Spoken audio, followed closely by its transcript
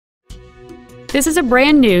This is a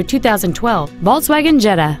brand new 2012 Volkswagen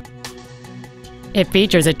Jetta. It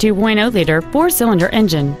features a 2.0-liter four-cylinder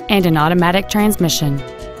engine and an automatic transmission.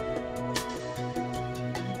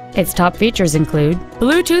 Its top features include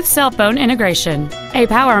Bluetooth cell phone integration, a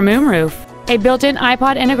power moonroof, a built-in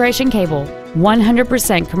iPod integration cable,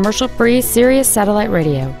 100% commercial-free Sirius satellite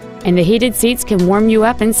radio, and the heated seats can warm you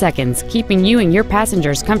up in seconds, keeping you and your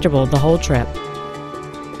passengers comfortable the whole trip.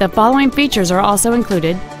 The following features are also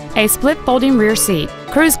included: a split folding rear seat,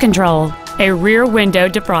 cruise control, a rear window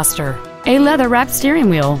defroster, a leather-wrapped steering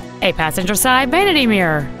wheel, a passenger side vanity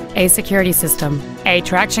mirror, a security system, a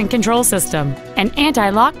traction control system, an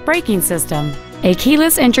anti-lock braking system, a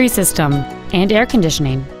keyless entry system, and air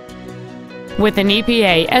conditioning. With an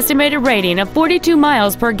EPA estimated rating of 42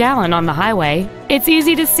 miles per gallon on the highway, it's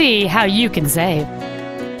easy to see how you can save.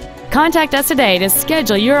 Contact us today to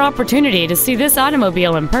schedule your opportunity to see this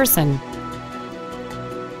automobile in person.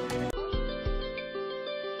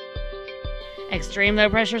 Extreme low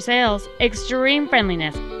pressure sales, extreme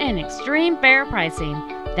friendliness, and extreme fair pricing.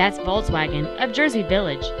 That's Volkswagen of Jersey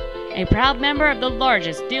Village, a proud member of the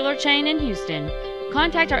largest dealer chain in Houston.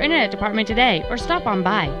 Contact our internet department today or stop on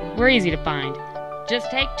by. We're easy to find. Just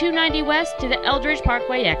take 290 West to the Eldridge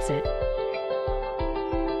Parkway exit.